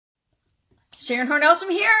Sharon Hornells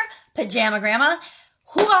here, Pajama Grandma.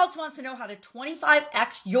 Who else wants to know how to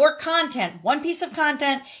 25x your content, one piece of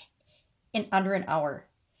content, in under an hour?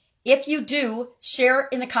 If you do, share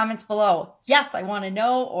in the comments below. Yes, I want to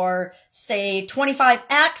know, or say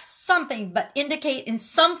 25x something, but indicate in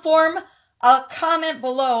some form a comment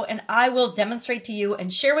below, and I will demonstrate to you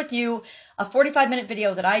and share with you a 45-minute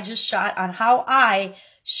video that I just shot on how I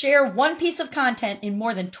share one piece of content in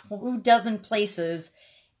more than 24 places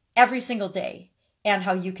every single day, and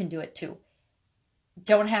how you can do it too.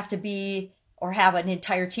 Don't have to be or have an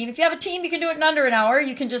entire team. If you have a team, you can do it in under an hour.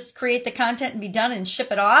 You can just create the content and be done and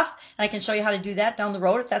ship it off. And I can show you how to do that down the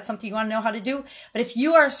road if that's something you want to know how to do. But if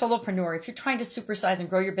you are a solopreneur, if you're trying to supersize and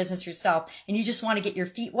grow your business yourself, and you just want to get your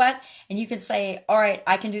feet wet, and you can say, all right,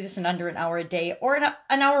 I can do this in under an hour a day, or in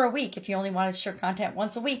an hour a week. If you only want to share content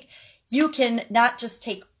once a week, you can not just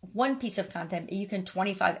take one piece of content, but you can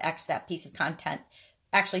 25x that piece of content.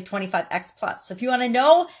 Actually 25x plus. So if you want to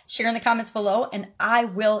know, share in the comments below, and I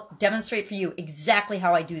will demonstrate for you exactly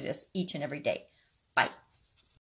how I do this each and every day. Bye.